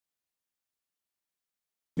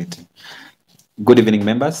meeting. Good evening,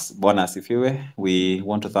 members. Bwana asifiwe. We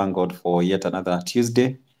want to thank God for yet another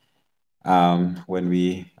Tuesday when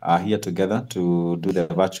we are here together to do the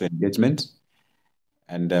virtual engagement.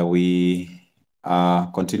 And we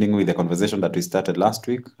are continuing with the conversation that we started last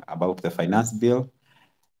week about the finance bill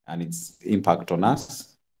and its impact on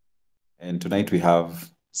us. And tonight we have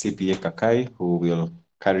CPA Kakai, who will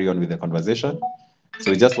carry on with the conversation. So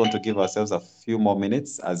we just want to give ourselves a few more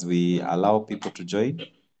minutes as we allow people to join.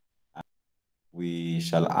 We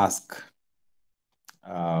shall ask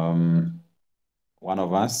one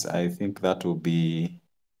of us, I think that will be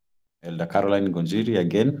Elder Caroline Gonjiri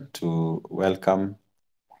again, to welcome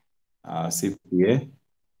CPA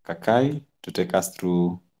Kakai to take us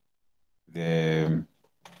through the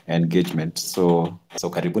engagement. So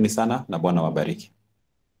karibuni sana na Bwana wabariki.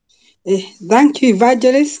 Thank you,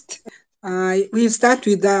 Evangelist. We'll start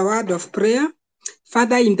with a word of prayer.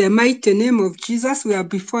 Father, in the mighty name of Jesus, we are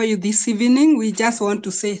before you this evening. We just want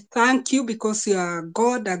to say thank you because you are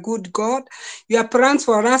God, a good God. Your plans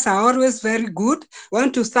for us are always very good. We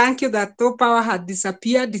want to thank you that though power had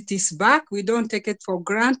disappeared, it is back. We don't take it for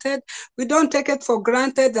granted. We don't take it for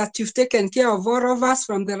granted that you've taken care of all of us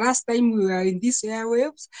from the last time we were in these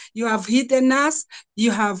airwaves. You have hidden us.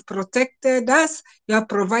 You have protected us. You have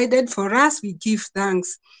provided for us. We give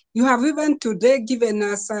thanks. You have even today given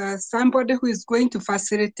us somebody who is going to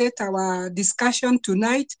facilitate our discussion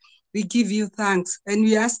tonight. We give you thanks and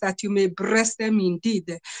we ask that you may bless them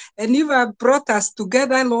indeed. And you have brought us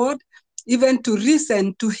together, Lord, even to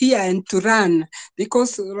listen, to hear, and to run,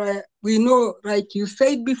 because we know, like you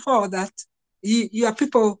said before, that your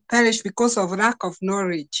people perish because of lack of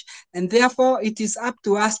knowledge, and therefore it is up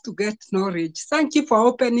to us to get knowledge. Thank you for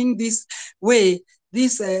opening this way,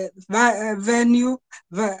 this avenue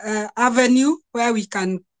where we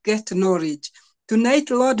can get knowledge. Tonight,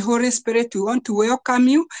 Lord, Holy Spirit, we want to welcome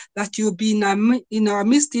you, that you'll be in our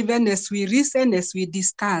midst even as we listen, as we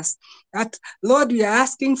discuss. That, Lord, we are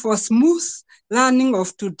asking for smooth learning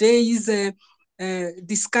of today's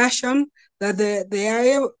discussion, that the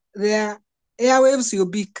airwaves will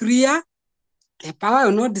be clear, the power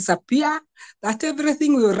will not disappear, that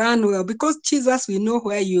everything will run well, because Jesus, we know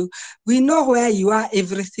where you are,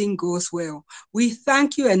 everything goes well. We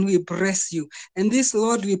thank you and we bless you. And this,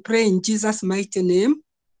 Lord, we pray in Jesus' mighty name.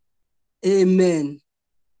 Amen.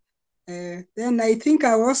 Then I think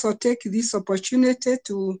I will also take this opportunity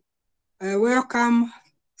to welcome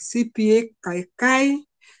CPA Kakai.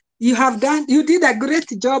 You did a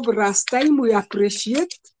great job last time. We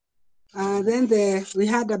appreciate. Then we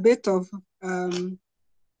had a bit of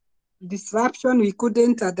disruption. We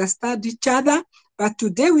couldn't understand each other, but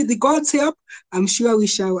today with God's help, I'm sure we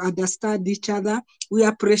shall understand each other. We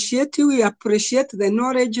appreciate you. We appreciate the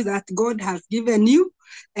knowledge that God has given you,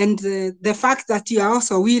 and the fact that you are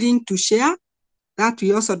also willing to share, that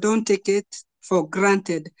we also don't take it for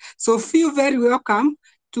granted. So feel very welcome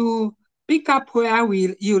to pick up where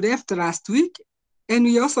you left last week. And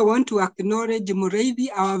we also want to acknowledge Mureithi,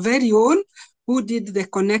 our very own, who did the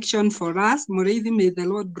connection for us. Mureithi, may the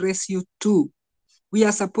Lord bless you too. We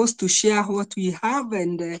are supposed to share what we have,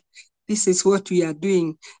 and this is what we are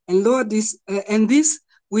doing. And Lord,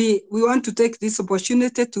 we want to take this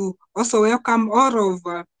opportunity to also welcome all of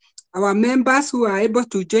our members who are able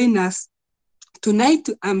to join us tonight.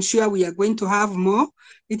 I'm sure we are going to have more.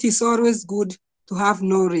 It is always good to have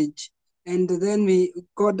knowledge. And then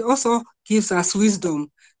God also gives us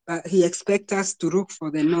wisdom, but he expects us to look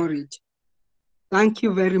for the knowledge. Thank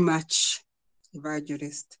you very much,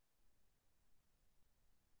 Evangelist.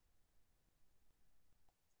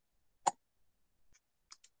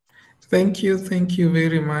 Thank you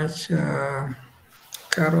very much,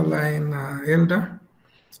 Caroline Elder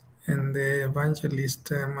and the Evangelist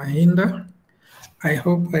Mahinda. I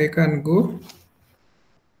hope I can go.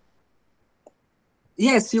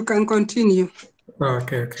 Yes, you can continue.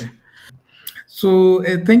 Okay. So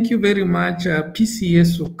thank you very much, PCA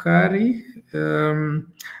Sukari.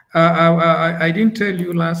 I didn't tell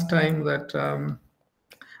you last time that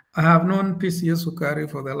I have known PCA Sukari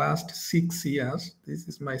for the last 6 years. This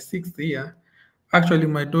is my 6th year. Actually,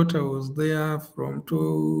 my daughter was there from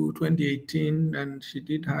 2018, and she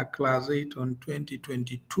did her class 8 on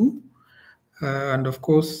 2022. And of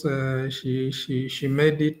course, she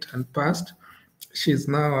made it and passed. She's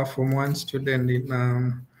now a Form 1 student in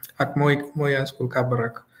at Moya School,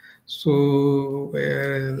 Kabarak. So,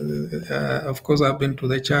 of course, I've been to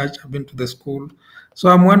the church, I've been to the school. So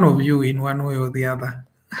I'm one of you in one way or the other.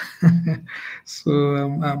 So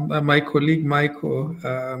my colleague, Michael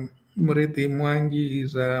Murithi Mwangi,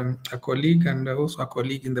 is a colleague and also a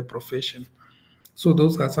colleague in the profession. So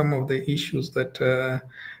those are some of the issues that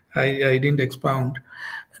I didn't expound.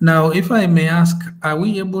 Now, if I may ask, are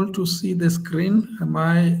we able to see the screen? Am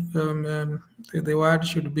I, the word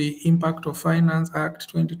should be Impact of Finance Act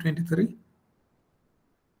 2023.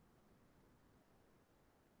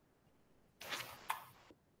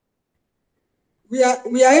 We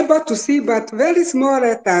are able to see, but very small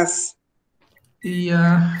letters.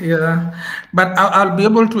 Yeah, but I'll be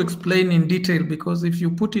able to explain in detail, because if you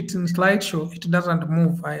put it in slideshow, it doesn't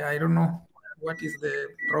move. I don't know what is the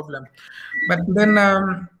problem. But then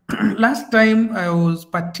last time I was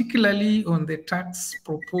particularly on the tax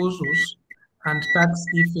proposals and tax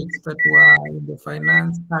effects that were in the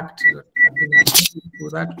Finance Act that had been adopted for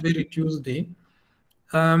that very Tuesday.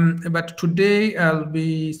 But today I'll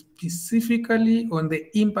be specifically on the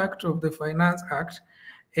impact of the Finance Act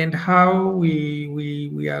and how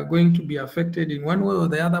we are going to be affected in one way or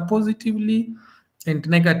the other, positively and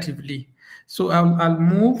negatively. So I'll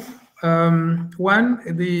move. One,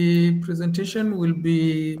 the presentation will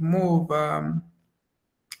be more of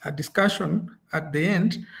a discussion at the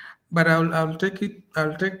end, but I'll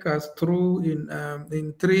take us through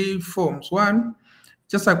in three forms. One,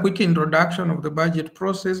 just a quick introduction of the budget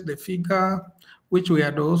process, the figure, which we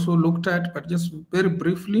had also looked at, but just very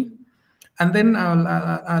briefly. And then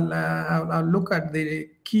I'll look at the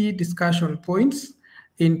key discussion points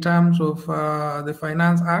in terms of the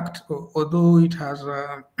Finance Act, although it has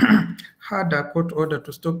had a court order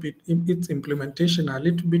to stop its implementation a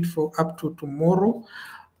little bit for up to tomorrow.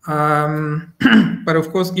 But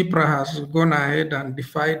of course, IPRA has gone ahead and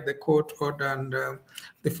defied the court order, and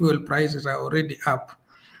the fuel prices are already up.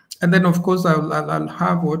 And then, of course, I'll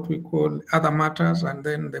have what we call other matters, and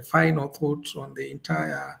then the final thoughts on the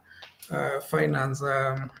entire Finance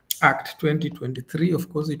Act 2023. Of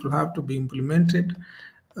course, it will have to be implemented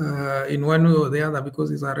in one way or the other,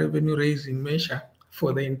 because it's a revenue-raising measure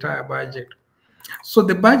for the entire budget. So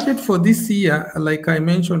the budget for this year, like I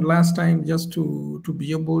mentioned last time, just to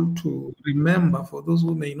be able to remember for those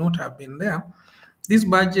who may not have been there, this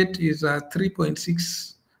budget is a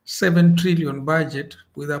 3.67 trillion budget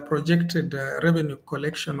with a projected revenue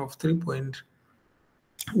collection of 3.1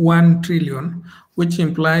 trillion, which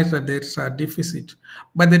implies that there's a deficit.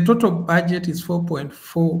 But the total budget is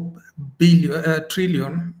 4.4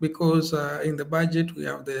 trillion, because in the budget we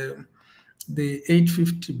have the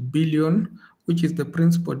 850 billion, which is the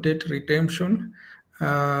principal debt redemption.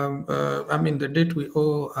 I mean, the debt we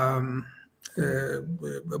owe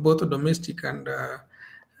both domestic and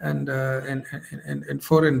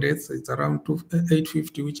foreign debts. It's around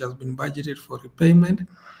 850, which has been budgeted for repayment.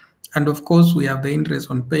 And of course, we have the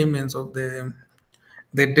interest on payments of the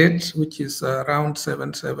debt, which is around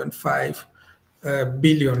 775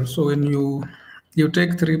 billion. So when you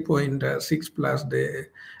take 3.6 plus the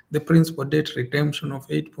principal debt redemption of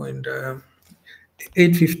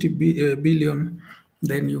 850 billion,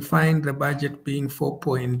 then you find the budget being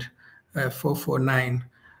 4.449,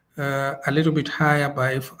 a little bit higher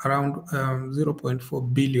by around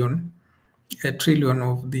 0.4 billion, a trillion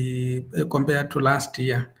of the compared to last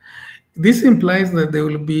year. This implies that there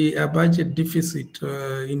will be a budget deficit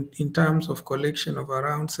in terms of collection of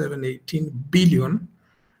around 718 billion.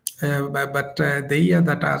 But the year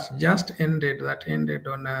that has just ended, that ended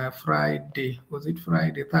on a Friday, was it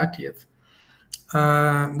Friday 30th?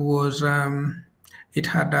 It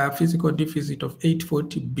had a fiscal deficit of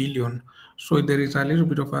 840 billion. So there is a little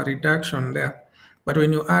bit of a reduction there. But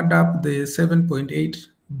when you add up the 7.8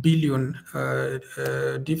 billion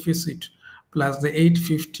deficit plus the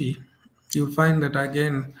 850, you'll find that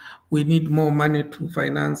again, we need more money to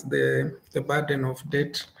finance the burden of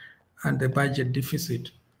debt and the budget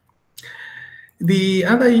deficit. The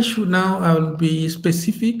other issue now, I will be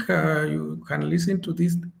specific, you can listen to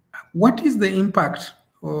this. What is the impact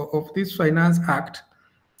of this Finance Act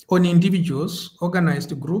on individuals,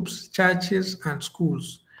 organized groups, churches, and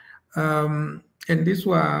schools? And these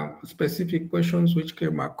were specific questions which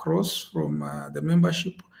came across from the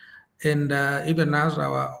membership, and even as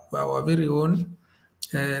our very own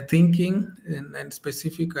thinking, and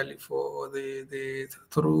specifically for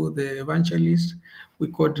through the evangelists, we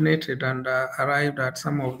coordinated and arrived at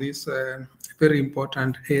some of these very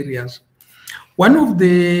important areas. One of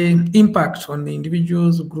the impacts on the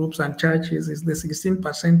individuals, groups, and churches is the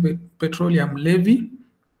 16% petroleum levy,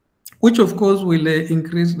 which of course will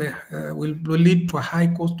increase will lead to a high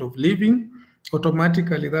cost of living.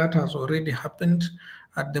 Automatically, that has already happened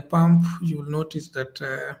at the pump. You will notice that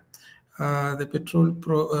the petrol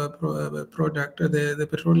product, the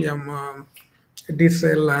petroleum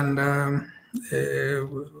diesel, and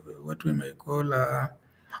what we may call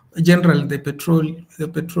generally the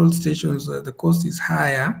petrol stations, the cost is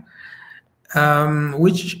higher,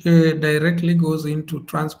 which directly goes into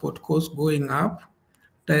transport costs going up,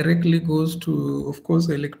 directly goes to, of course,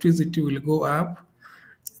 electricity will go up.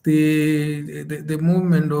 The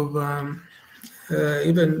movement of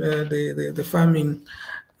even the farming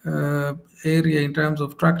area in terms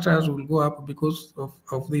of tractors will go up because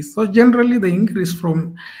of this. So generally the increase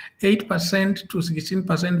from 8% to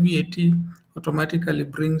 16% VAT automatically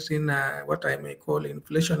brings in what I may call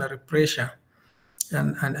inflationary pressure.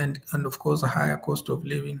 And of course a higher cost of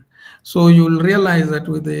living. So you'll realize that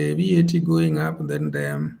with the VAT going up, then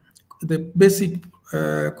the basic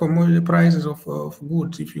commodity prices of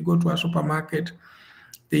goods, if you go to a supermarket,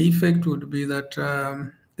 the effect would be that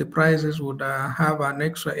the prices would have an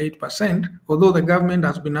extra 8%, although the government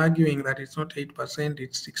has been arguing that it's not 8%,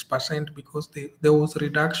 it's 6%, because there was a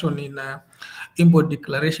reduction in import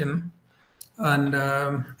declaration and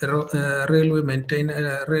railway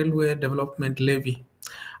development levy.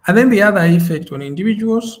 And then the other effect on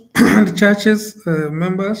individuals and churches,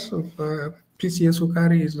 members of PCA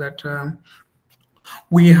Sukari, is that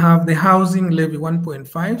we have the housing levy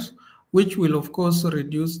 1.5, which will of course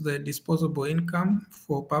reduce the disposable income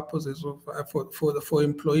for purposes of for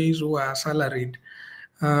employees who are salaried,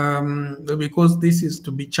 because this is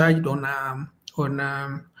to be charged on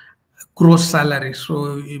gross salary.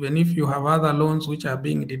 So even if you have other loans which are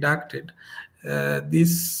being deducted,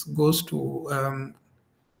 this goes to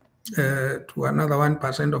another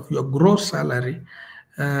 1% of your gross salary,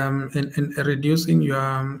 and reducing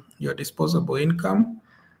your disposable income.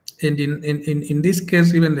 And in this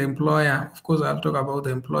case, even the employer, of course, I'll talk about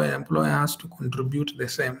the employer. Employer has to contribute the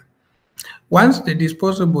same. Once the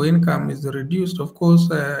disposable income is reduced, of course,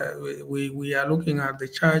 we are looking at the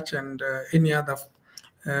church and any other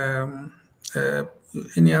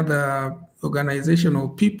organization or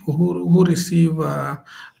people who receive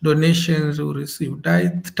donations, who receive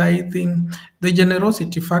tithing. The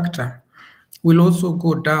generosity factor will also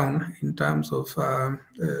go down in terms of the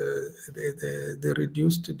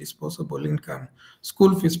reduced disposable income.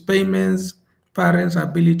 School fees payments, parents'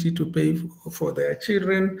 ability to pay for their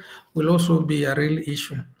children will also be a real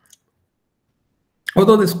issue.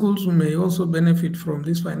 Although the schools may also benefit from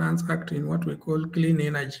this Finance Act in what we call clean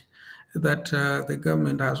energy, that the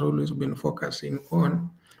government has always been focusing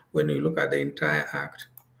on when you look at the entire act.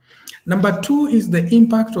 Number two is the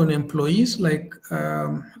impact on employees, like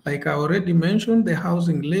I already mentioned, the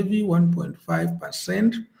housing levy,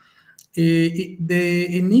 1.5%.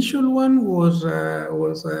 The initial one was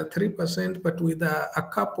 3%, but with a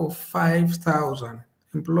cap of 5,000.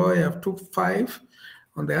 Employer took 5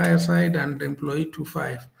 on the higher side, and the employee took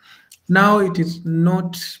 5. Now it is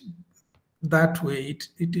not that way.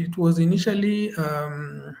 It was initially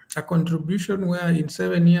a contribution where in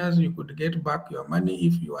 7 years you could get back your money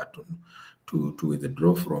if you are to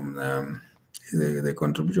withdraw from the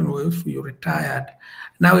contribution, or if you retired.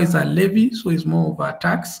 Now it's a levy, so it's more of a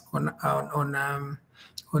tax on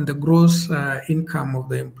the gross income of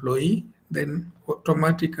the employee. Then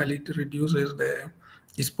automatically it reduces the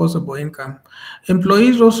disposable income.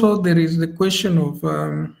 Employees also, there is the question of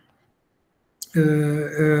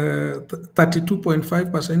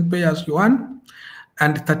 32.5% pay as you earn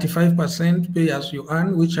and 35% pay as you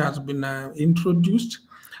earn, which has been introduced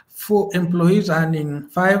for employees earning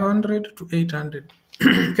 500 to 800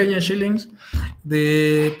 Kenya shillings.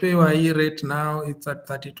 The PAYE rate now is at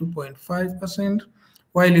 32.5%,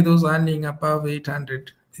 while those earning above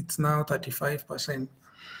 800, it's now 35%.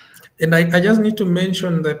 And I just need to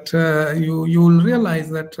mention that you will realize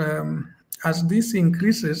that as this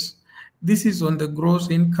increases, this is on the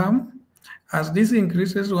gross income. As this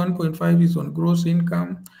increases, 1.5 is on gross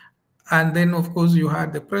income. And then, of course, you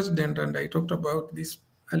had the president, and I talked about this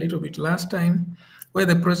a little bit last time, where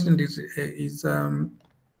the president is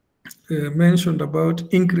mentioned about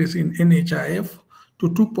increase in NHIF to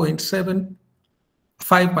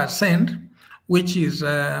 2.75%, which is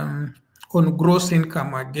on gross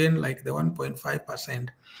income, again, like the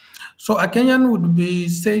 1.5%. So a Kenyan would be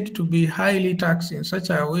said to be highly taxed in such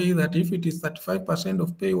a way that if it is 35%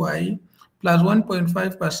 of PAYE plus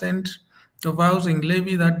 1.5% of housing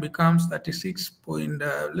levy, that becomes 36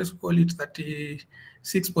 let's call it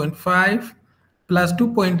 36.5 plus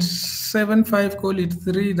 2.75, call it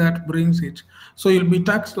 3, that brings it. So you'll be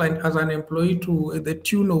taxed like as an employee to the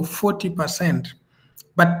tune of 40%.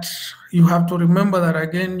 But you have to remember that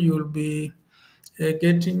again, you'll be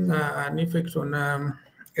getting an effect on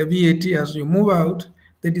VAT as you move out.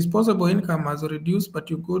 The disposable income has reduced, but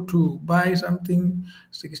you go to buy something,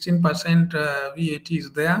 16% VAT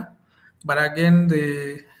is there. But again,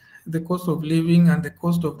 the the cost of living and the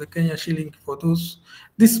cost of the Kenya shilling for those.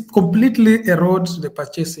 This completely erodes the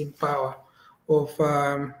purchasing power of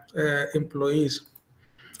employees.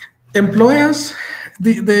 Employers,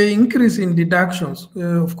 the increase in deductions,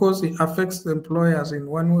 of course, it affects the employers in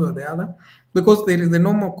one way or the other, because there is the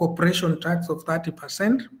normal corporation tax of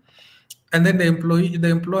 30%. And then the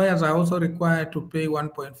employers are also required to pay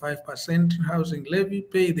 1.5% housing levy,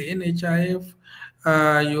 pay the NHIF.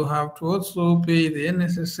 You have to also pay the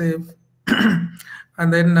NSSF.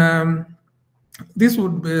 And then this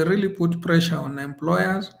would really put pressure on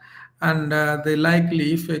employers. And the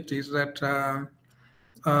likely effect is that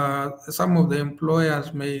some of the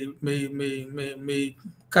employers may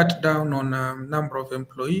cut down on a number of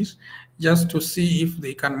employees just to see if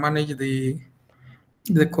they can manage the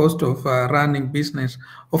cost of running business.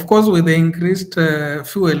 Of course, with the increased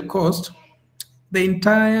fuel cost, the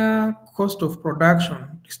entire cost of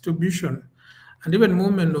production, distribution, and even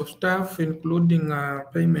movement of staff, including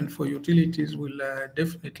payment for utilities, will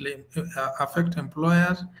definitely affect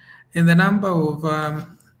employers. And the number of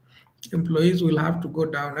employees will have to go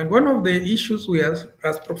down. And one of the issues we as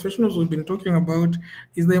professionals we've been talking about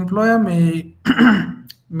is the employer may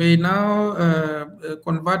may now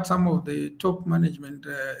convert some of the top management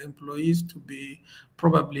employees to be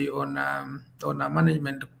probably on a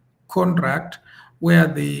management contract where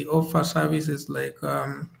they offer services like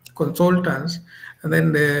consultants, and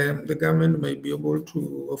then the government may be able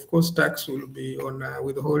to, of course, tax will be on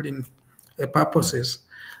withholding purposes.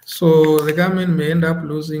 So the government may end up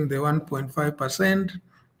losing the 1.5%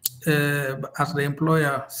 as the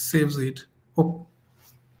employer saves it,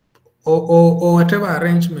 or whatever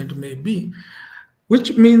arrangement may be,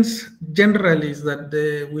 which means generally is that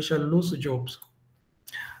we shall lose jobs.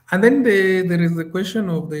 And then there is the question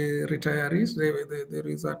of the retirees. There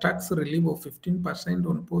is a tax relief of 15%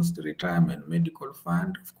 on post-retirement medical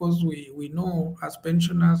fund. Of course, we know as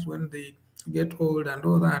pensioners when they get old and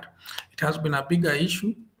all that, it has been a bigger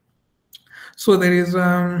issue. So there is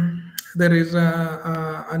an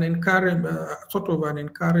sort of an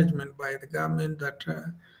encouragement by the government that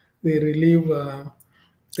they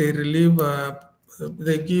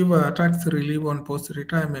give a tax relief on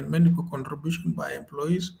post-retirement medical contribution by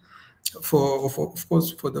employees of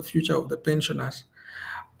course, for the future of the pensioners.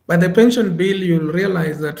 But the pension bill, you'll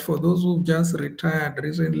realize that for those who've just retired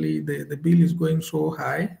recently, the bill is going so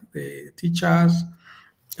high. The teachers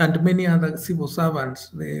and many other civil servants,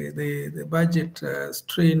 the budget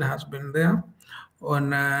strain has been there on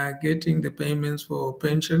getting the payments for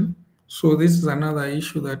pension. So this is another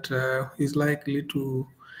issue that is likely to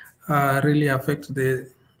really affect the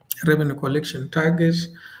revenue collection targets,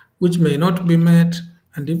 which may not be met.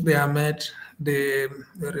 And if they are met, the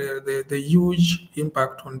huge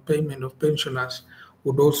impact on payment of pensioners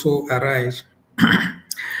would also arise.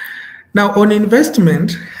 Now, on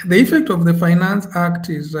investment, the effect of the Finance Act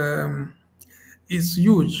is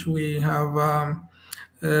huge. We have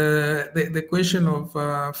the question of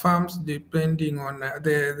farms depending on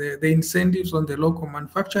the incentives on the local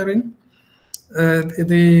manufacturing.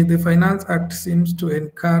 The Finance Act seems to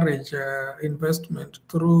encourage investment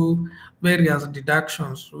through various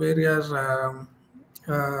deductions, various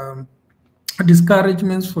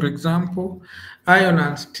discouragements. For example, iron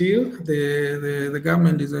and steel, the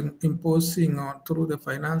government is imposing through the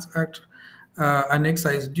Finance Act an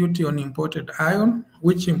excise duty on imported iron,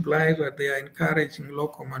 which implies that they are encouraging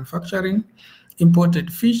local manufacturing.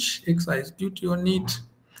 Imported fish, excise duty on it.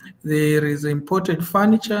 There is imported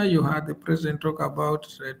furniture. You heard the president talk about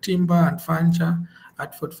timber and furniture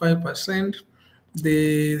at 45%.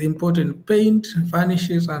 The imported paint,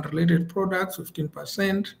 varnishes, and related products,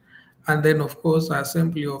 15%. And then, of course,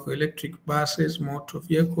 assembly of electric buses, motor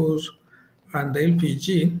vehicles, and the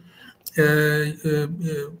LPG,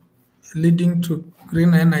 leading to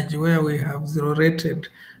green energy where we have zero-rated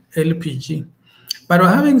LPG. But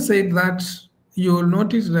having said that, you will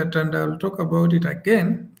notice that, and I'll talk about it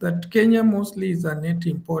again, that Kenya mostly is a net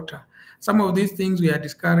importer. Some of these things we are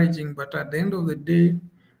discouraging, but at the end of the day,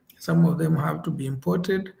 some of them have to be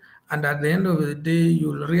imported. And at the end of the day,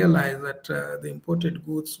 you'll realize that the imported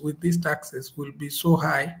goods with these taxes will be so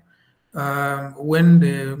high when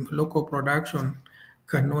the local production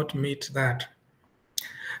cannot meet that.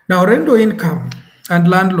 Now, rental income and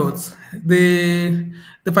landlords.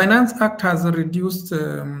 The Finance Act has reduced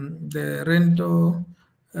the rental,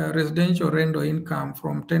 residential rental income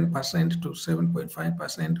from 10% to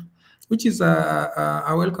 7.5%, which is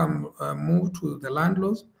a welcome move to the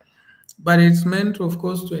landlords. But it's meant, of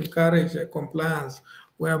course, to encourage compliance,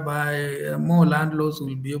 whereby more landlords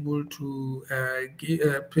will be able to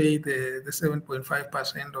pay the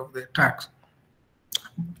 7.5% of the tax.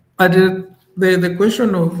 But the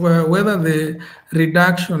question of whether the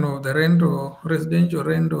reduction of the rental, residential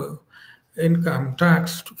rental income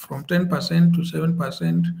tax from 10% to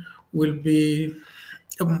 7% will be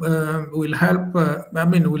will help. I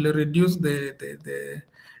mean, will reduce the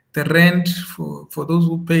rent for those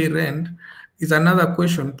who pay rent is another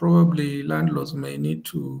question. Probably landlords may need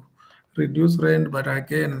to reduce rent, but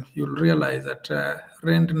again, you'll realize that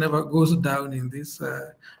rent never goes down in this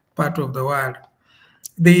part of the world.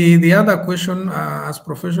 The other question, as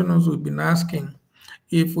professionals, we've been asking,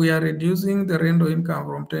 if we are reducing the rental income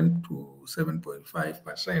from 10 to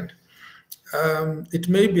 7.5%, it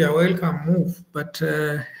may be a welcome move, but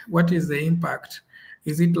what is the impact?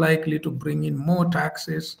 Is it likely to bring in more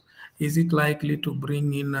taxes? Is it likely to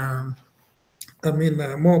bring in,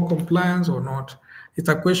 more compliance or not? It's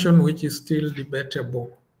a question which is still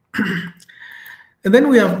debatable. And then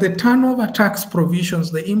we have the turnover tax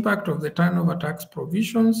provisions, the impact of the turnover tax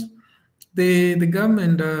provisions. The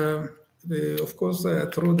government, of course,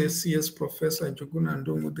 through the CS Professor Njuguna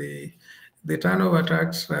Ndungu, the turnover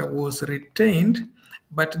tax was retained,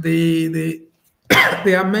 but they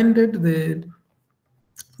amended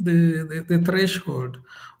the threshold,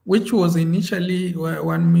 which was initially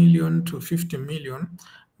 1 million to 50 million,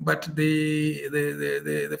 but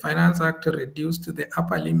the Finance Act reduced the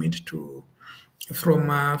upper limit to from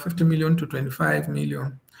 50 million to 25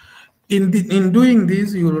 million. In doing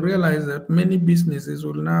this, you will realize that many businesses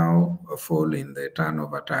will now fall in the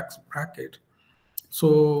turnover tax bracket.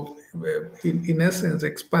 So, in essence,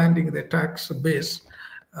 expanding the tax base.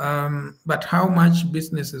 But how much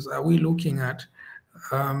businesses are we looking at?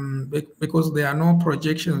 Because there are no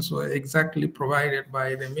projections exactly provided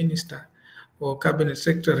by the minister or cabinet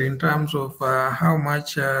secretary in terms of how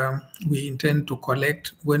much we intend to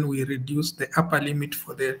collect when we reduce the upper limit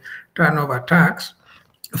for the turnover tax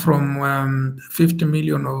from 50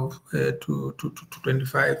 million to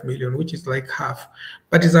 25 million, which is like half.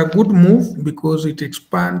 But it's a good move because it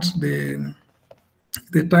expands the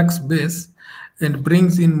tax base and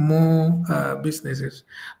brings in more businesses.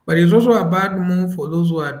 But it's also a bad move for those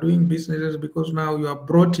who are doing businesses, because now you are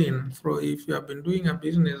brought in if you have been doing a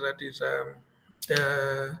business that is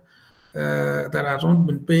that has not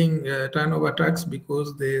been paying turnover tax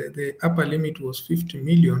because the upper limit was 50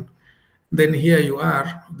 million. Then here you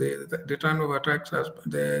are, the turnover tax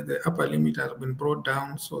the upper limit has been brought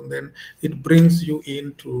down, so then it brings you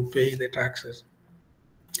in to pay the taxes.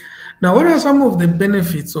 Now, what are some of the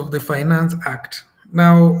benefits of the Finance Act?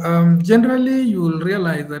 Now, generally, you will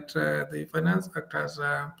realize that the Finance Act has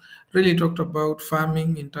really talked about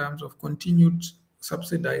farming in terms of continued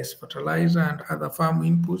subsidized fertilizer and other farm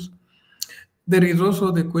inputs. There is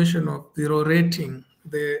also the question of zero rating,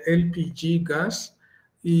 the LPG gas.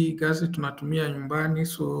 Hii gasi tunatumia nyumbani,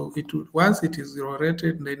 so once it is zero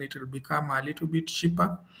rated, then it will become a little bit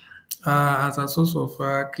cheaper as a source of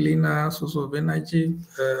cleaner source of energy.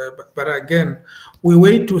 But again, we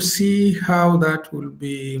wait to see how that will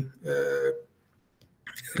be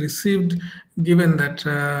received, given that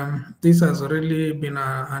this has really been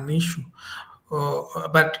an issue.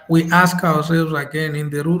 But we ask ourselves again,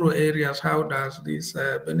 in the rural areas, how does this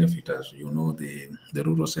benefit us? You know, the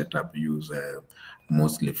rural setup use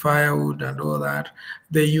mostly firewood and all that.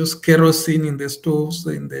 They use kerosene in the stoves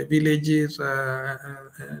in the villages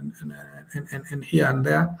and here and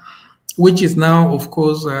there, which is now, of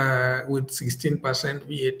course, with 16%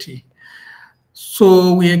 VAT.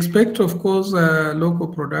 So we expect, of course, local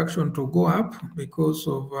production to go up because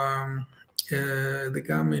of the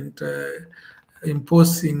government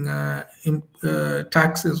imposing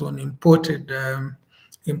taxes on imported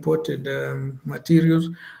materials,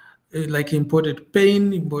 like imported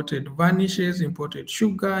paint, imported varnishes, imported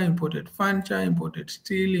sugar, imported furniture, imported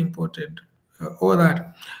steel, imported all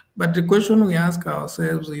that. But the question we ask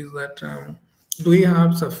ourselves is that do we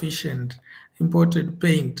have sufficient imported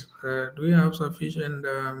paint? Do we have sufficient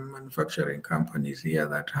manufacturing companies here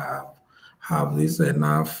that have this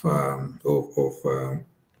enough of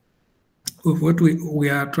what we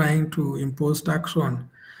are trying to impose tax on?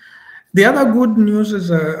 The other good news is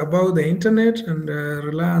about the internet, and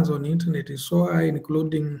reliance on internet is so high,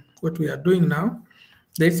 including what we are doing now.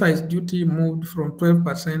 The excise duty moved from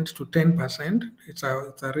 12% to 10%. It's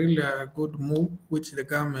a really good move, which the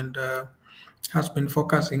government has been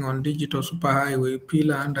focusing on digital superhighway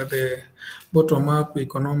pillar under the bottom-up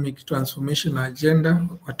economic transformation agenda,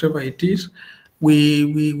 whatever it is.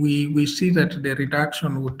 We see that the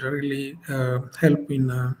reduction would really help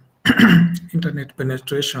in internet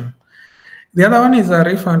penetration. The other one is a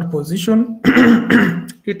refund position.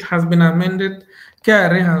 It has been amended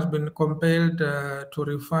KRA has been compelled to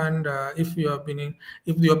refund if your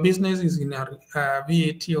business is in a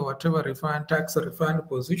VAT or whatever tax refund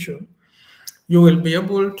position. You will be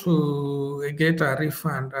able to get a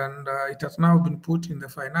refund, and it has now been put in the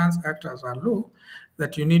Finance Act as a law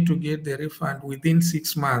that you need to get the refund within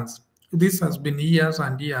 6 months. This has been years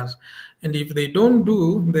and years, and if they don't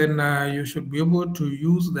do, then you should be able to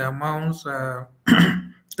use the amounts that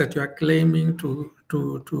you are claiming to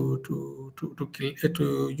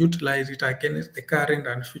utilize it against the current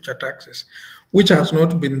and future taxes, which has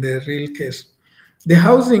not been the real case. The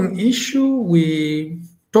housing issue, we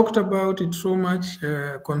talked about it so much.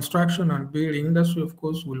 Construction and building industry, of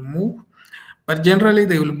course, will move, but generally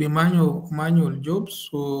there will be manual jobs.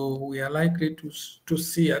 So we are likely to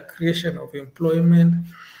see a creation of employment,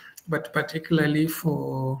 but particularly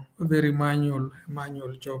for very manual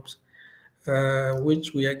jobs,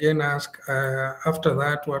 which we again ask after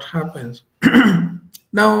that what happens.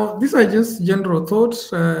 Now, these are just general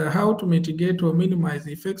thoughts, how to mitigate or minimize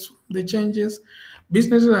the effects of the changes.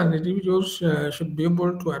 Businesses and individuals should be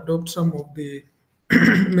able to adopt some of the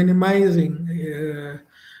minimizing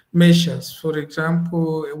measures. For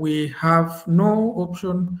example, we have no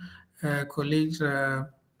option, colleagues,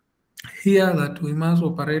 here that we must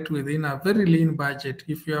operate within a very lean budget.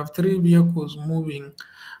 If you have 3 vehicles moving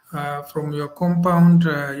from your compound,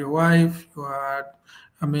 your wife, your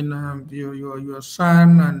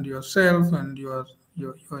son and yourself and your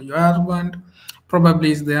husband,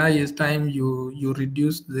 probably is the highest time you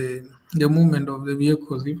reduce the movement of the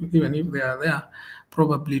vehicles, even if they are there,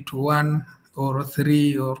 probably to 1 or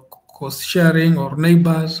 3, or cost sharing, or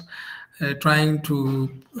neighbors trying to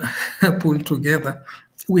pull together.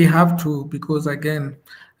 We have to, because again,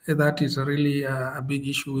 that is really a big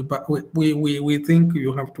issue. But we think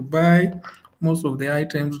you have to buy most of the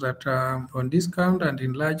items that are on discount and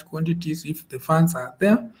in large quantities if the funds are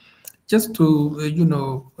there, just to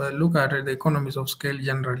look at the economies of scale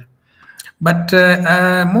generally. But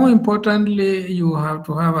more importantly, you have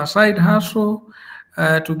to have a side hustle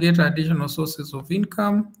to get additional sources of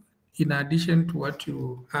income in addition to what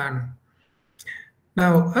you earn.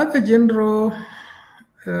 Now, other general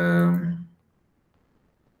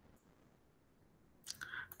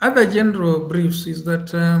briefs is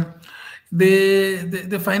that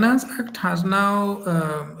the Finance Act has now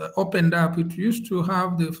opened up. It used to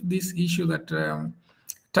have this issue that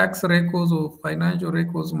tax records or financial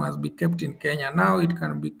records must be kept in Kenya. Now it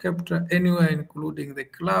can be kept anywhere, including the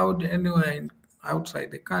cloud, anywhere outside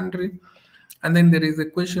the country. And then there is the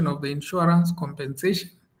question of the insurance compensation,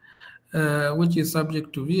 which is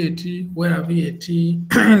subject to VAT, where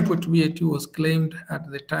input VAT was claimed at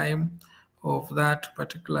the time of that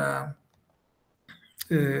particular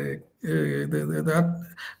that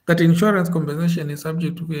insurance compensation is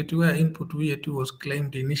subject to VAT, where input VAT was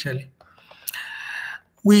claimed initially.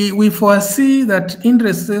 We foresee that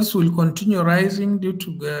interest rates will continue rising due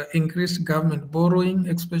to increased government borrowing,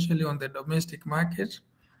 especially on the domestic market.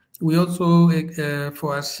 We also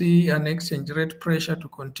foresee an exchange rate pressure to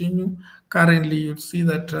continue. Currently, you see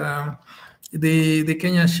that the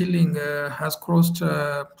Kenya shilling has crossed,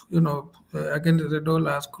 against the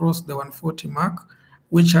dollar has crossed the 140 mark,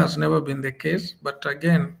 which has never been the case. But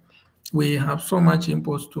again, we have so much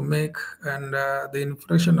imports to make, and the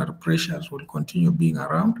inflationary pressures will continue being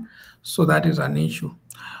around. So that is an issue.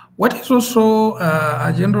 What is also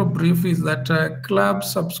a general brief is that club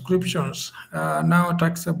subscriptions are now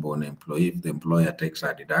taxable on employee if the employer takes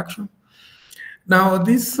a deduction. Now,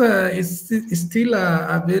 this is still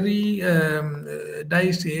a very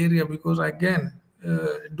dicey area, because again,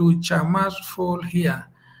 do chamas fall here?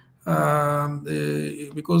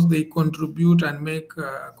 Because they contribute and make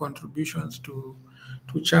contributions to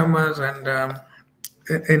chamas,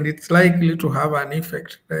 and it's likely to have an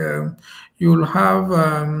effect. You'll have,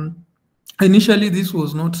 initially this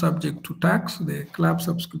was not subject to tax. The club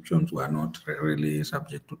subscriptions were not really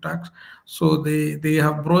subject to tax. So they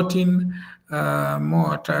have brought in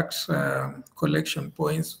more tax collection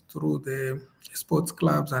points through the sports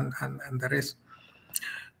clubs and the rest.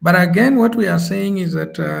 But again, what we are saying is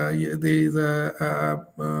that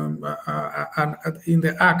in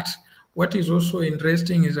the Act, what is also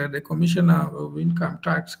interesting is that the Commissioner of Income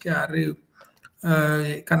Tax, KRA,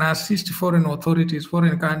 can assist foreign authorities,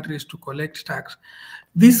 foreign countries to collect tax.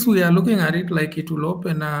 This, we are looking at it like it will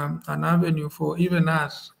open an avenue for even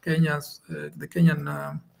us, Kenyans, the Kenyan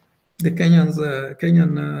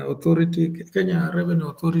authority, Kenya Revenue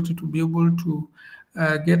Authority, to be able to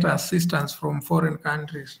get assistance from foreign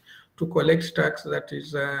countries to collect tax that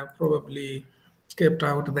is probably kept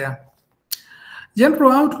out there.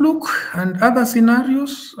 General outlook and other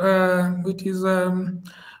scenarios,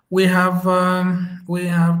 we have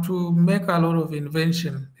to make a lot of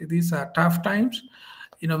invention. These are tough times.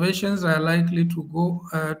 Innovations are likely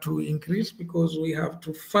to increase because we have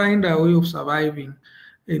to find a way of surviving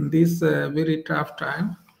in this very tough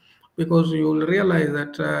time, because you will realize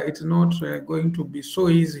that it's not going to be so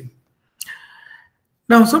easy.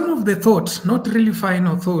 Now, some of the thoughts, not really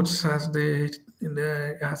final thoughts as it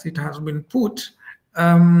has been put,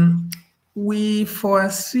 we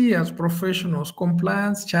foresee as professionals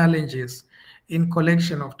compliance challenges in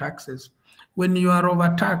collection of taxes. When you are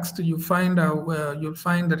overtaxed, you'll find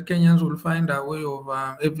that Kenyans will find a way of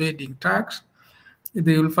evading tax.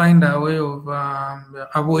 They will find a way of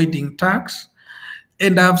avoiding tax.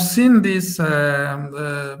 And I've seen this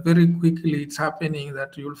very quickly. It's happening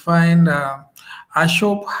that you'll find a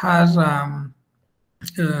shop has a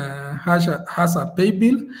pay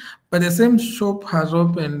bill, but the same shop has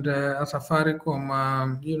opened a Safaricom,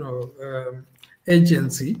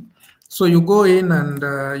 agency. So you go in and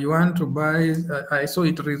you want to buy. I saw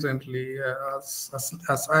it recently,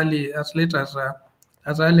 as early as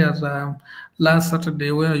last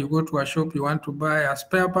Saturday, where you go to a shop, you want to buy a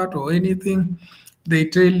spare part or anything. They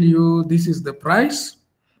tell you this is the price.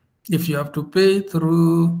 If you have to pay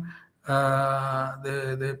through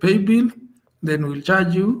the pay bill, then we'll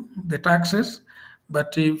charge you the taxes.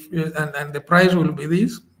 But and the price will be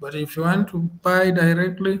this. But if you want to buy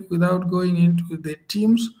directly without going into the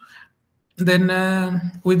teams, then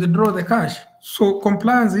withdraw the cash. So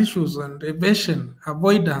compliance issues and evasion,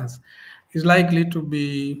 avoidance is likely to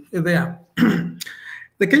be there.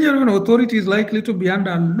 The Kenya Revenue Authority is likely to be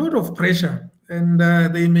under a lot of pressure, and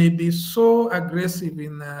they may be so aggressive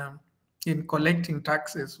in collecting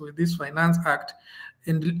taxes with this Finance Act,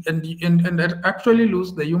 and actually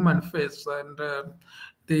lose the human face, and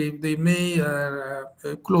they may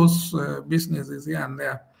close businesses here and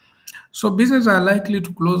there. So businesses are likely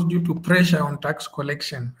to close due to pressure on tax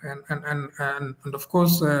collection, and of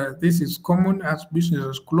course this is common. As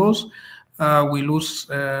businesses close, we lose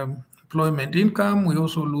employment income. We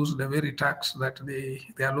also lose the very tax that they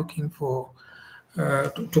are looking for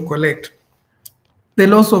to collect. The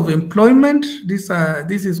loss of employment, this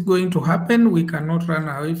is going to happen. We cannot run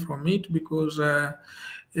away from it, because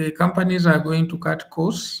companies are going to cut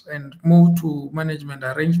costs and move to management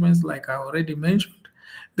arrangements, like I already mentioned.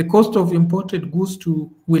 The cost of imported goods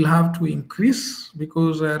will have to increase,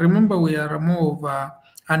 because remember, we are more of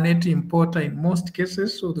a net importer in most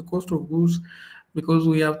cases. So the cost of goods, because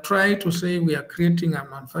we have tried to say we are creating a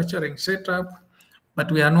manufacturing setup, but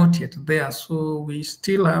we are not yet there. So we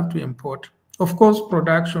still have to import. Of course,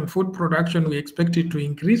 food production, we expect it to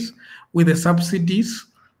increase with the subsidies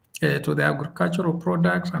to the agricultural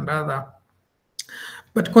products and other.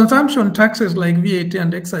 But consumption taxes like VAT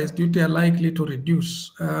and excise duty are likely to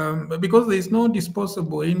reduce because there is no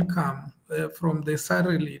disposable income from the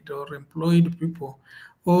salaried or employed people,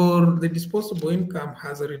 or the disposable income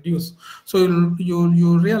has reduced. So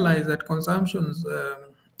you realize that consumption's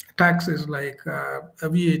taxes like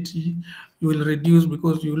VAT, you will reduce,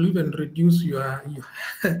 because you will even reduce your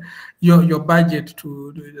budget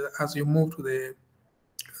as you move to the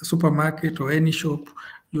supermarket or any shop.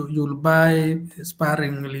 You'll buy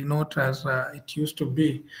sparingly, not as it used to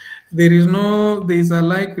be. There is a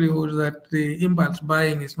likelihood that the impulse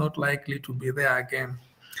buying is not likely to be there again.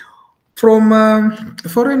 From a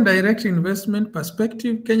foreign direct investment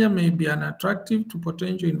perspective, Kenya may be unattractive to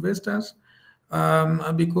potential investors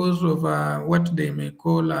because of what they may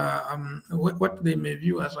call, what they may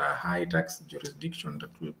view as a high tax jurisdiction.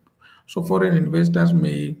 So foreign investors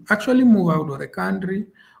may actually move out of the country,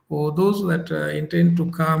 or those that intend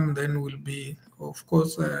to come then will be, of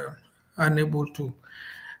course, unable to.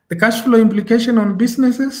 The cash flow implication on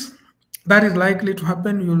businesses, that is likely to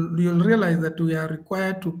happen. You'll realize that we are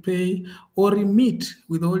required to pay or remit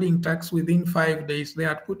withholding tax within 5 days. They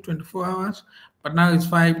had put 24 hours, but now it's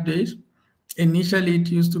 5 days. Initially, it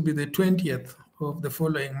used to be the 20th of the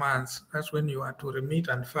following month. That's when you are to remit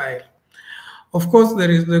and file. Of course,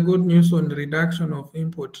 there is the good news on the reduction of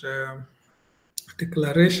import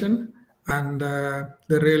declaration and the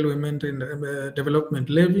railway maintenance development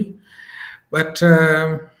levy. But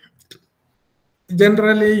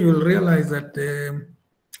generally, you'll realize that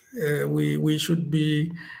we should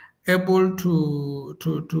be able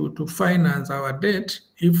to finance our debt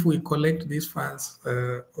if we collect these funds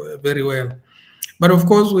very well. But of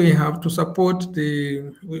course, we have to support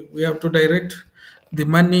we have to direct the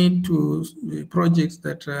money to projects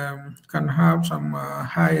that can have some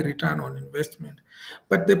high return on investment.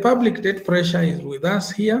 But the public debt pressure is with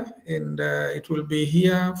us here, and it will be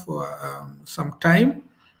here for some time,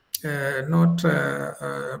 not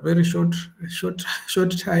a very short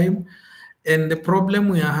time. And the problem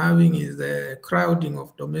we are having is the crowding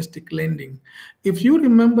of domestic lending. If you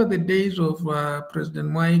remember the days of President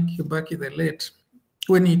Mwai Kibaki the late,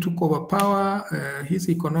 when he took over power, his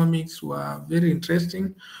economics were very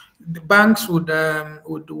interesting. The banks would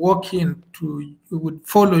walk in would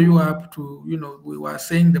follow you up to, we were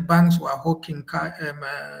saying the banks were hawking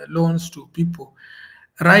loans to people.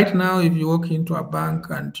 Right now, if you walk into a bank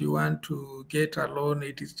and you want to get a loan,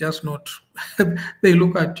 it is just not, they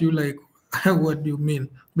look at you like, what do you mean?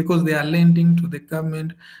 Because they are lending to the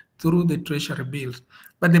government through the treasury bills.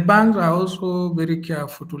 But the banks are also very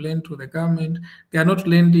careful to lend to the government. They are not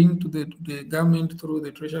lending to the government through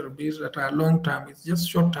the treasury bills that are long term, it's just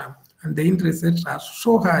short term. And the interest rates are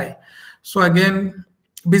so high. So again,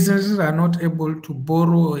 businesses are not able to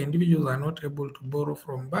borrow, or individuals are not able to borrow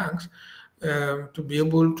from banks to be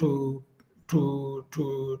able to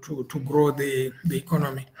grow the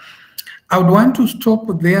economy. I would want to stop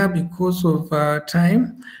there because of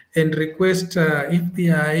time and request if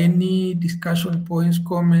there are any discussion points,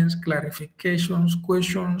 comments, clarifications,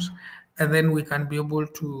 questions, and then we can be able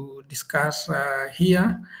to discuss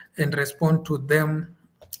here and respond to them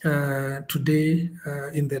today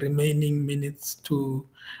in the remaining minutes to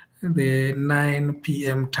the 9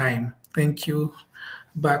 p.m. time. Thank you.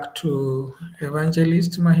 Back to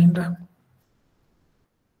Evangelist Mahinda.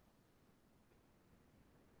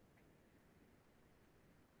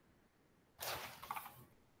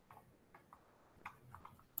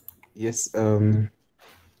 Yes,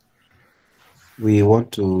 we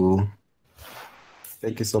want to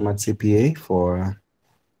thank you so much, CPA, for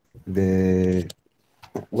the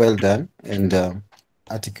well done and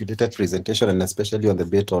articulated presentation, and especially on the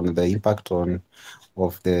bit on the impact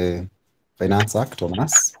of the Finance Act on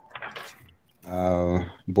us,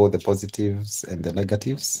 both the positives and the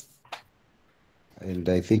negatives. And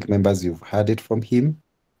I think, members, you've heard it from him.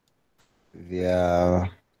 There are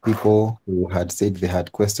people who had said they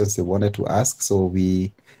had questions they wanted to ask, so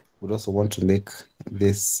we would also want to make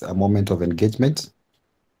this a moment of engagement.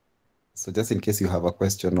 So just in case you have a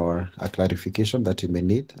question or a clarification that you may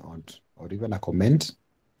need, or even a comment,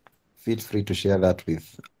 feel free to share that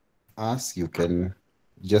with us. You can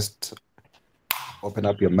just open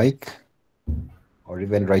up your mic or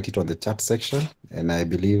even write it on the chat section, and I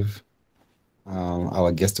believe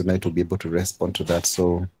our guest tonight will be able to respond to that.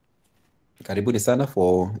 So karibuni sana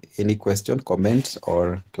for any question, comment,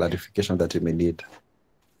 or clarification that you may need.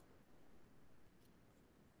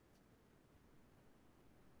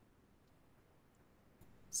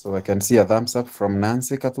 So I can see a thumbs up from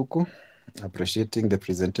Nancy Kathuku, appreciating the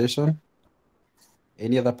presentation.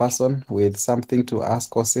 Any other person with something to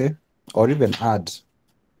ask or say, or even add?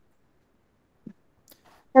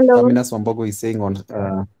 Hello. Terminus Wambogo is saying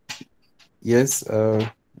on, yes,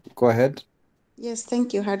 go ahead. Yes,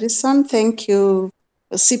 thank you, Harrison. Thank you,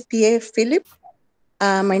 CPA Philip.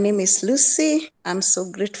 My name is Lucy. I'm so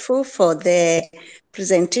grateful for the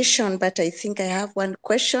presentation, but I think I have one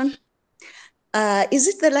question. Is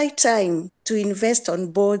it the right time to invest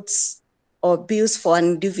on boards or bills for an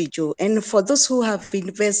individual? And for those who have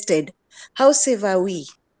invested, how safe are we?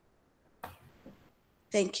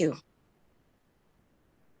 Thank you.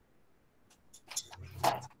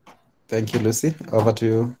 Thank you, Lucy. Over to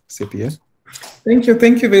you, CPA. Thank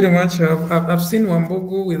you very much. I've seen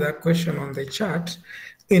Wambogo with a question on the chat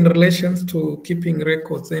in relation to keeping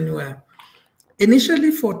records anywhere.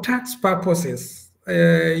 Initially, for tax purposes,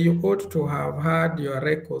 you ought to have had your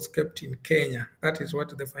records kept in Kenya. That is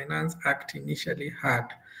what the Finance Act initially had.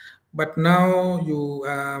 But now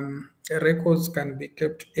records can be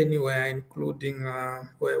kept anywhere, including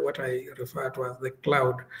what I refer to as the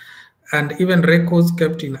cloud. And even records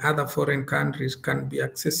kept in other foreign countries can be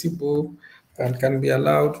accessible and can be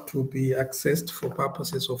allowed to be accessed for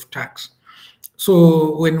purposes of tax.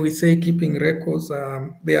 So when we say keeping records,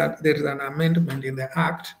 there is an amendment in the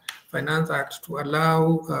Act, Finance Act, to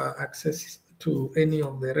allow access to any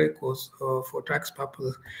of the records for tax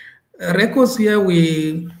purposes. Records here,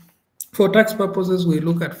 for tax purposes, we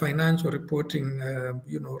look at financial reporting,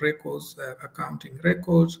 records, accounting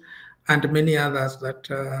records, and many others that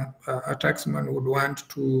a taxman would want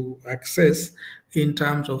to access in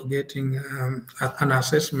terms of getting an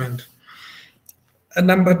assessment.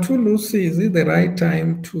 Number two, Lucy, is it the right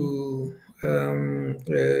time to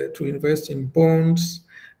invest in bonds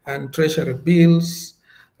and treasury bills?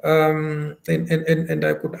 And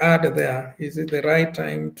I could add there, is it the right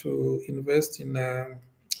time to invest in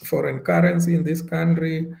foreign currency in this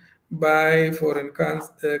country, buy foreign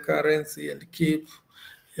currency and keep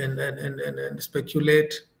and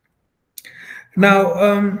speculate? Now,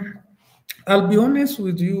 I'll be honest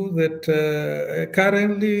with you that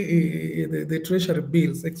currently the treasury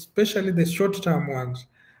bills, especially the short-term ones,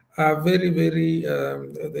 are very, very,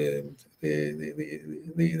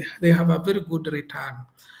 they have a very good return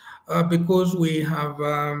because we have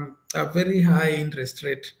a very high interest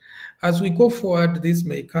rate. As we go forward, this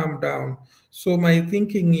may come down. So my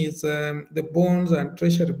thinking is the bonds and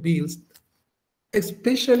treasury bills,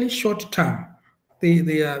 especially short-term,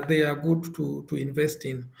 they are good to invest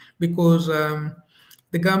in because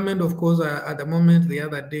the government, of course, at the moment, the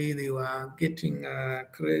other day they were getting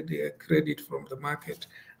credit from the market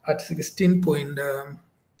at 16 point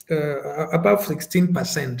above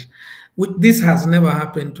 16%. This has never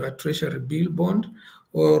happened to a treasury bill bond,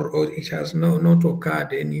 or it has not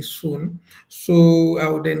occurred any soon. So I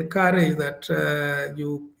would encourage that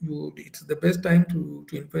it's the best time to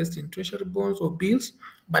invest in treasury bonds or bills,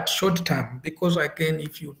 but short term, because again,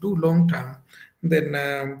 if you do long term, then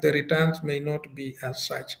the returns may not be as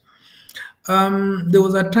such. There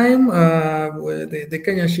was a time where the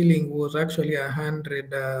Kenya shilling was actually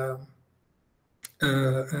 100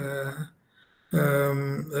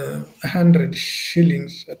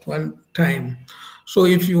 shillings at one time. So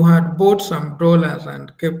if you had bought some dollars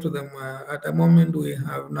and kept them at the moment, we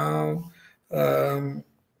have now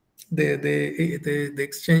the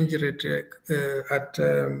exchange rate at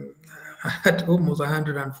almost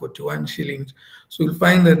 141 shillings. So you'll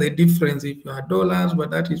find that the difference, if you had dollars, but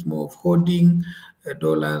that is more of holding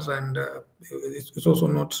dollars, and it's also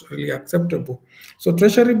not really acceptable. So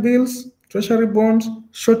treasury bills, treasury bonds,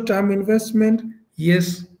 short-term investment,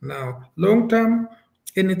 yes, now. Long-term,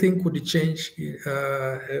 anything could change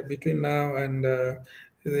between now and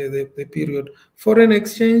the period. Foreign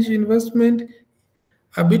exchange investment,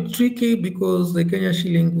 a bit tricky because the Kenya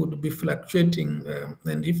shilling would be fluctuating,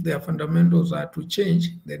 and if their fundamentals are to change,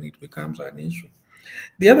 then it becomes an issue.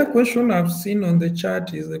 The other question I've seen on the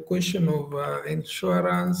chart is the question of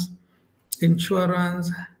insurance.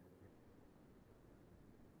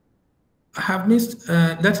 I have missed,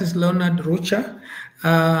 that is Leonard Rocha.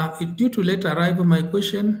 Due to late arrival, my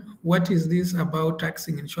question, what is this about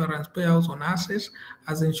taxing insurance payouts on assets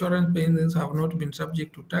as insurance payments have not been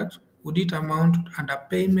subject to tax? Would it amount to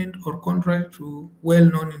underpayment or contrary to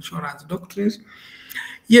well-known insurance doctrines?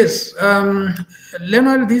 Yes,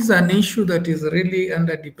 Leonard, this is an issue that is really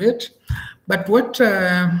under debate. But what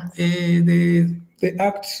the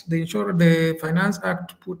Finance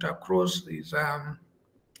Act put across is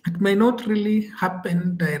it may not really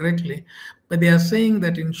happen directly, but they are saying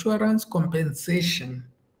that insurance compensation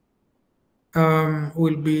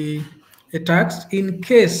will be taxed in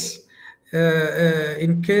case the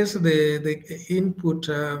input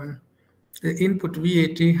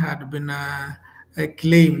VAT had been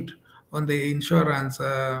claimed on the insurance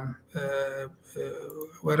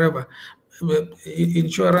wherever.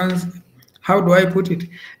 Insurance, how do I put it?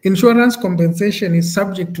 Insurance compensation is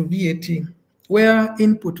subject to VAT where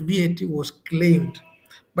input VAT was claimed.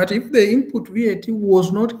 But if the input VAT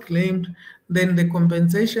was not claimed, then the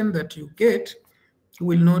compensation that you get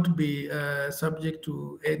will not be subject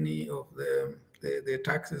to any of the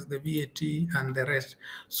taxes, the VAT and the rest.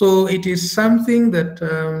 So it is something that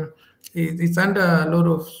it's under a lot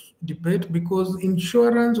of debate because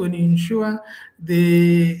insurance, when you insure,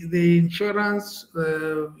 the insurance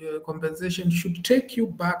compensation should take you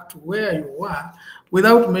back to where you were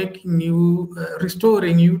without making you,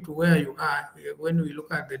 restoring you to where you are. When we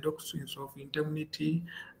look at the doctrines of indemnity,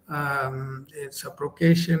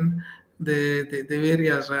 subrogation, the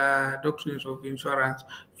various doctrines of insurance,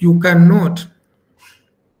 you cannot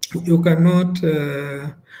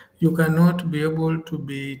be able to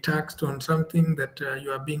be taxed on something that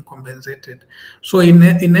you are being compensated. So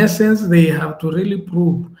in essence, they have to really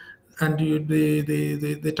prove, and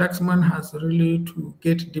the taxman has really to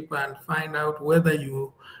get deeper and find out whether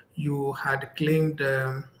you had claimed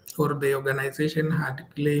or the organization had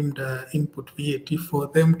claimed input VAT for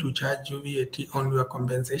them to charge you VAT on your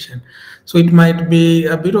compensation. So it might be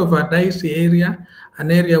a bit of a dicey area,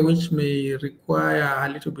 an area which may require a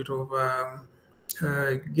little bit of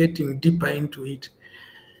getting deeper into it.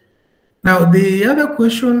 Now, the other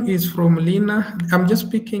question is from Lina. I'm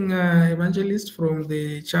just picking Evangelist from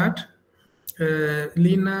the chat.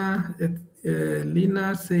 Lina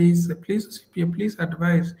says, please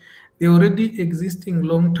advise the already existing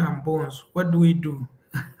long-term bonds. What do we do?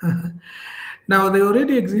 Now, the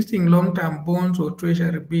already existing long-term bonds or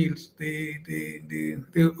treasury bills,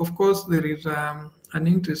 of course, there is an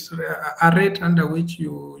interest, a rate under which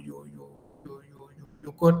you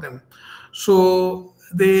got them. So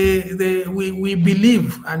we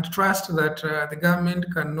believe and trust that the government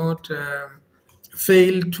cannot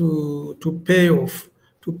fail to pay off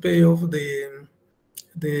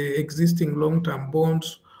the existing long-term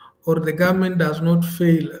bonds, or the government does not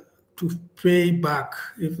fail to pay back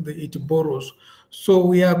if it borrows. So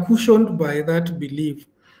we are cushioned by that belief.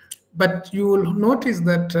 But you will notice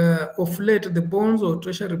that of late, the bonds or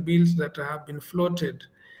treasury bills that have been floated,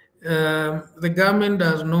 the government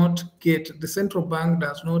does not get, the central bank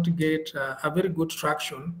does not get a very good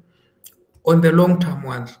traction on the long-term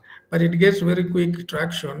ones, but it gets very quick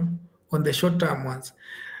traction on the short-term ones.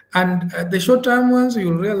 And the short-term ones,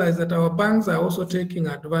 you'll realize that our banks are also taking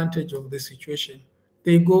advantage of the situation.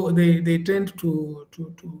 They tend to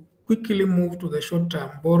quickly move to the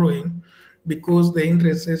short-term borrowing because the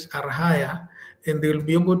interest rates are higher, and they'll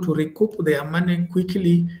be able to recoup their money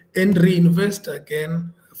quickly and reinvest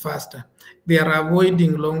again faster. They are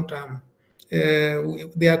avoiding long-term.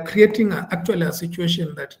 They are creating actually a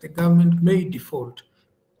situation that the government may default.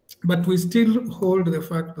 But we still hold the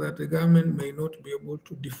fact that the government may not be able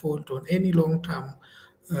to default on any long-term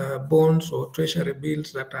bonds or treasury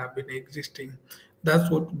bills that have been existing.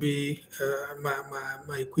 That would be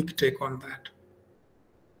my quick take on that.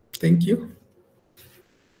 Thank you.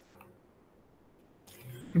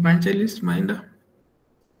 Evangelist Minder.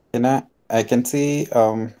 I can see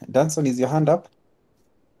Danson, is your hand up?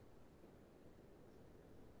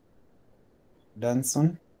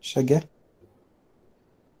 Danson Shage?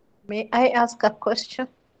 May I ask a question?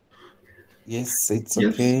 Yes, it's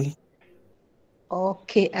okay.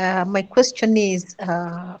 Okay, my question is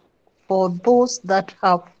for those that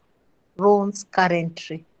have loans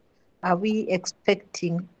currently, are we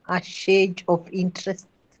expecting a change of interest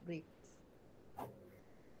rates?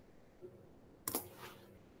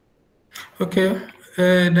 Okay,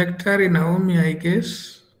 Dr. Naomi, I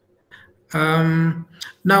guess.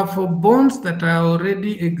 Now, for bonds that are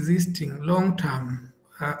already existing long-term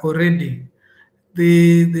already,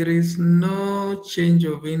 there is no change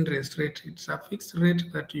of interest rate. It's a fixed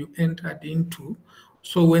rate that you entered into.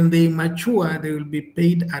 So when they mature, they will be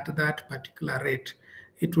paid at that particular rate.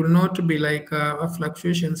 It will not be like a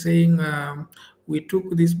fluctuation saying we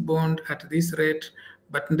took this bond at this rate,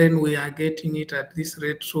 but then we are getting it at this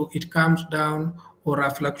rate, so it comes down, or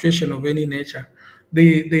a fluctuation of any nature.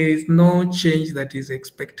 There is no change that is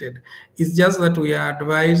expected. It's just that we are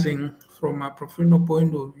advising from a professional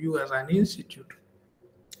point of view as an institute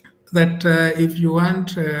that if you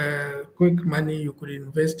want quick money, you could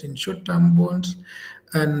invest in short-term bonds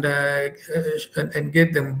and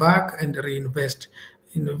get them back and reinvest.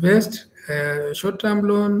 Invest short-term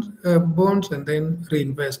loans, bonds, and then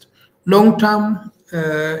reinvest. Long-term,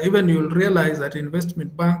 even you'll realize that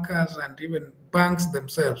investment bankers and even banks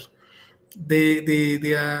themselves,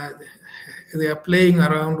 they are playing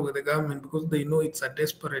around with the government because they know it's a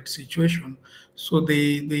desperate situation. So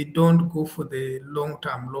they don't go for the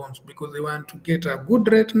long-term loans because they want to get a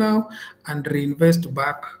good rate now and reinvest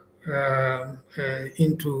back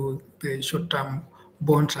into the short-term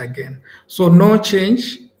bonds again. So no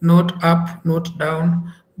change, not up, not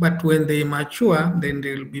down, but when they mature, then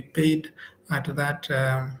they'll be paid at that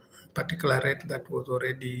particular rate that was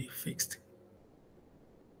already fixed.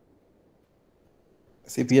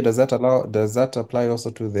 CPA, does that apply also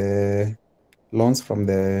to the loans from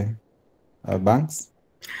the banks?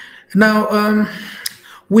 Now,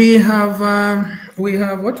 we have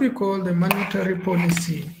what we call the monetary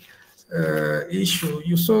policy issue.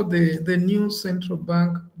 You saw the new central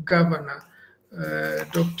bank governor,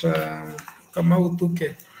 Dr. Kamau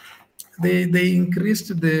Thuke. They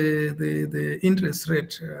increased the interest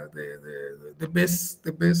rate, the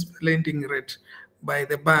base lending rate by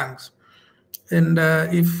the banks. And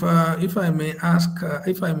if I may ask,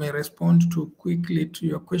 if I may respond to quickly to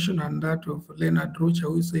your question and that of Leonard Rocha,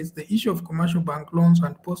 who says the issue of commercial bank loans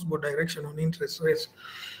and possible direction on interest rates.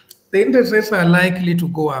 The interest rates are likely to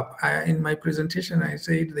go up. In my presentation, I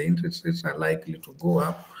said the interest rates are likely to go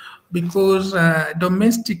up because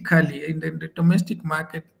domestically, in the domestic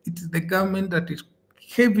market, it is the government that is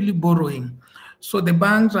heavily borrowing. So the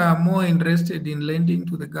banks are more interested in lending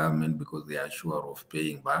to the government because they are sure of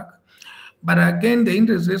paying back. But again, the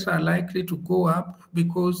interest rates are likely to go up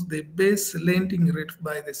because the base lending rate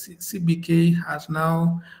by the CBK has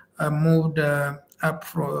now moved up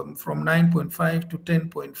from 9.5 to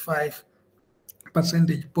 10.5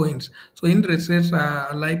 percentage points. So interest rates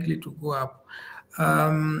are likely to go up.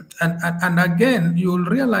 And again, you will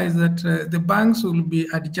realize that the banks will be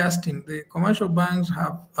adjusting. The commercial banks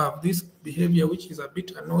have this behavior, which is a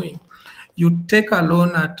bit annoying. You take a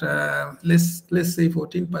loan at, let's say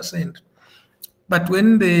 14%. But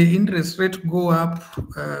when the interest rate go up,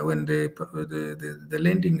 when the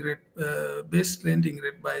lending rate, base lending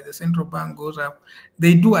rate by the central bank goes up,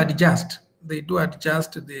 they do adjust. They do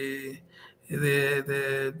adjust the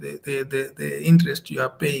interest you are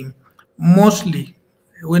paying. Mostly,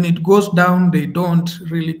 when it goes down, they don't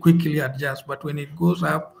really quickly adjust. But when it goes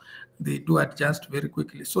up, they do adjust very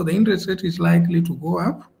quickly. So the interest rate is likely to go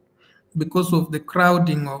up because of the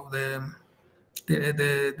crowding of the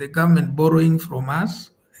government borrowing from us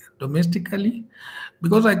domestically,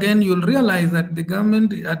 because again, you'll realize that the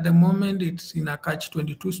government at the moment, it's in a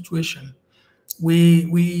catch-22 situation.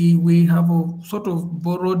 We have sort of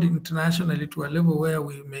borrowed internationally to a level where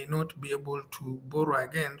we may not be able to borrow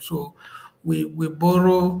again. So we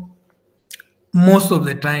borrow most of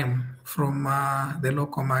the time from the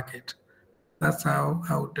local market. That's how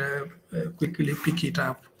I would quickly pick it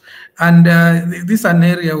up. And this is an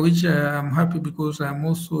area which I'm happy because I'm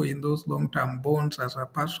also in those long-term bonds as a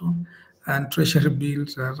person and treasury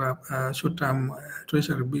bills as a short-term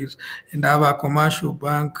treasury bills. And I have a commercial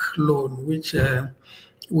bank loan, which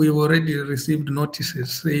we've already received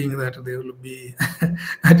notices saying that they will be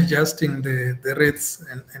adjusting the rates.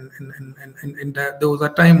 And there was a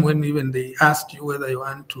time when even they asked you whether you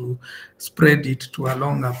want to spread it to a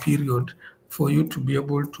longer period for you to be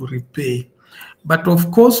able to repay. But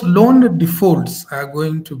of course, loan defaults are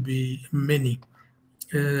going to be many.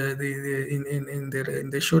 In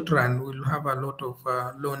the short run, we'll have a lot of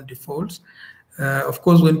loan defaults. Of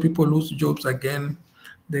course, when people lose jobs again,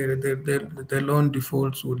 the loan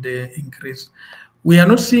defaults would increase. We are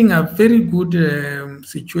not seeing a very good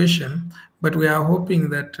situation, but we are hoping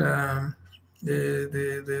that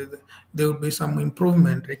there will be some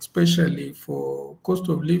improvement, especially for cost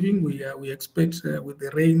of living. We expect with the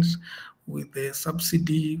rains, with the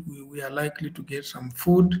subsidy, we are likely to get some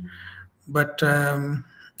food, but on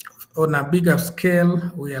a bigger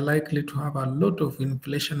scale, we are likely to have a lot of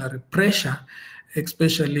inflationary pressure,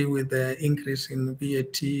 especially with the increase in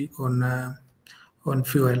VAT on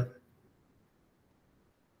fuel.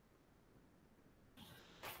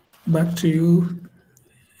 Back to you,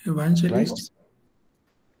 Evangelist. Right.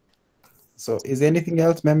 So is there anything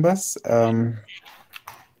else, members?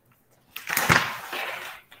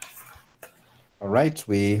 All right,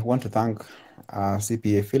 we want to thank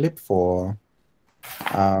CPA Philip for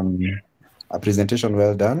a presentation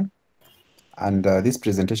well done. And this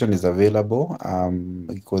presentation is available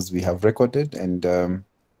because we have recorded, and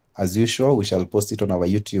as usual, we shall post it on our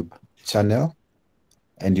YouTube channel.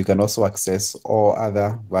 And you can also access all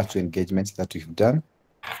other virtual engagements that we've done.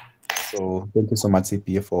 So thank you so much,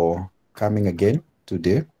 CPA, for coming again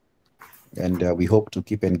today. And we hope to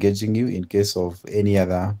keep engaging you in case of any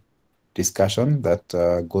other discussion that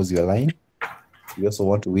goes your line. We also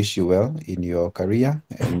want to wish you well in your career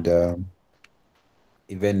and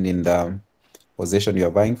even in the position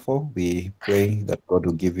you're vying for. We pray that God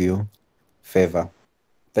will give you favor.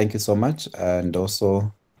 Thank you so much, and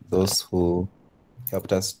also those who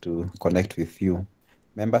helped us to connect with you.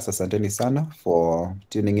 Members, asanteni sana for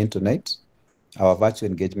tuning in tonight. Our virtual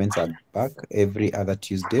engagements are back every other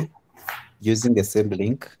Tuesday. Using the same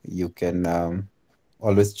link, you can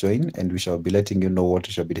always join, and we shall be letting you know what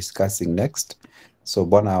we shall be discussing next. So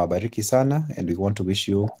Bwana awabariki sana, and we want to wish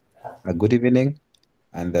you a good evening,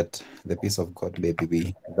 and that the peace of God may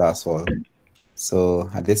be with us all. So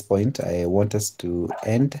at this point, I want us to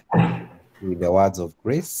end with the words of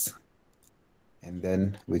grace, and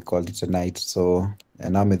then we call it a night. So,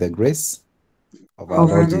 and now may the grace of our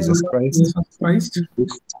Lord Jesus Christ,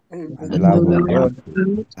 and the love of God,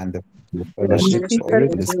 and the fellowship of the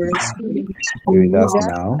Holy Spirit be with us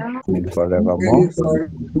now and forevermore.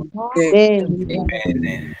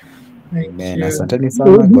 Amen. Amen. Asanteni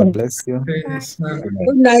sana. God bless you.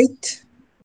 Good night.